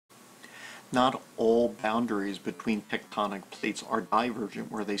Not all boundaries between tectonic plates are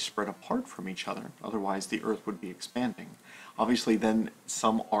divergent where they spread apart from each other, otherwise the Earth would be expanding. Obviously then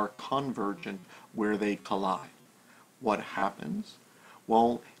some are convergent where they collide. What happens?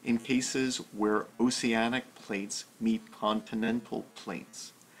 Well, in cases where oceanic plates meet continental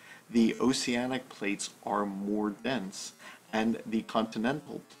plates, the oceanic plates are more dense and the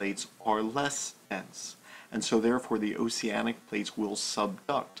continental plates are less dense. And so therefore the oceanic plates will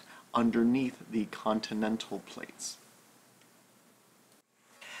subduct underneath the continental plates.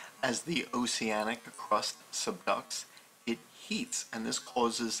 As the oceanic crust subducts, it heats, and this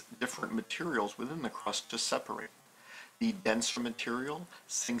causes different materials within the crust to separate. The denser material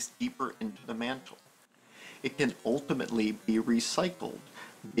sinks deeper into the mantle. It can ultimately be recycled,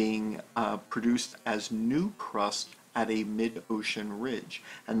 being produced as new crust at a mid-ocean ridge,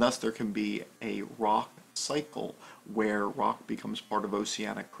 and thus there can be a rock cycle where rock becomes part of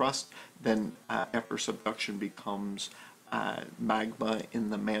oceanic crust, then after subduction becomes magma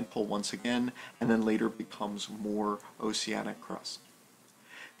in the mantle once again, and then later becomes more oceanic crust.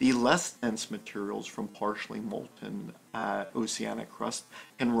 The less dense materials from partially molten oceanic crust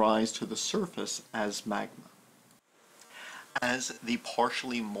can rise to the surface as magma. As the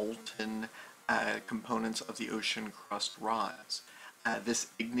partially molten components of the ocean crust rise, this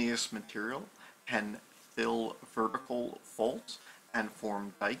igneous material can fill vertical faults and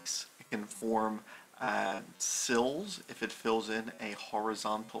form dikes. It can form sills if it fills in a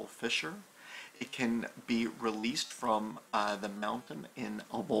horizontal fissure. It can be released from the mountain in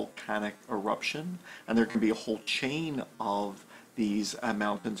a volcanic eruption, and there can be a whole chain of these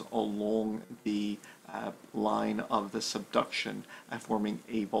mountains along the line of the subduction, forming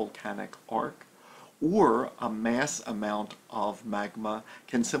a volcanic arc. Or a mass amount of magma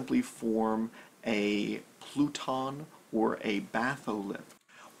can simply form a pluton or a batholith.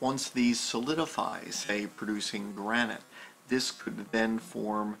 Once these solidify, say producing granite, this could then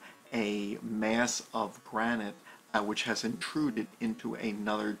form a mass of granite which has intruded into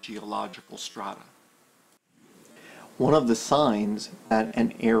another geological strata. One of the signs that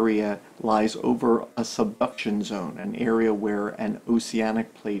an area lies over a subduction zone, an area where an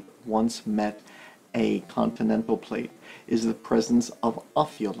oceanic plate once met a continental plate, is the presence of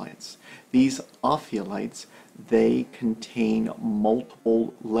ophiolites. These ophiolites, they contain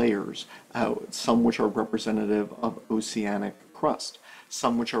multiple layers, some which are representative of oceanic crust,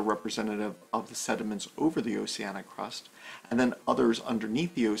 some which are representative of the sediments over the oceanic crust, and then others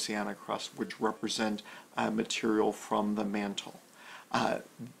underneath the oceanic crust which represent material from the mantle.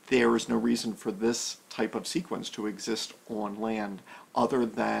 There is no reason for this type of sequence to exist on land other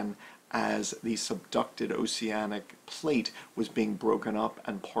than as the subducted oceanic plate was being broken up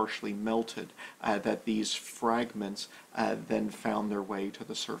and partially melted, that these fragments then found their way to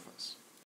the surface.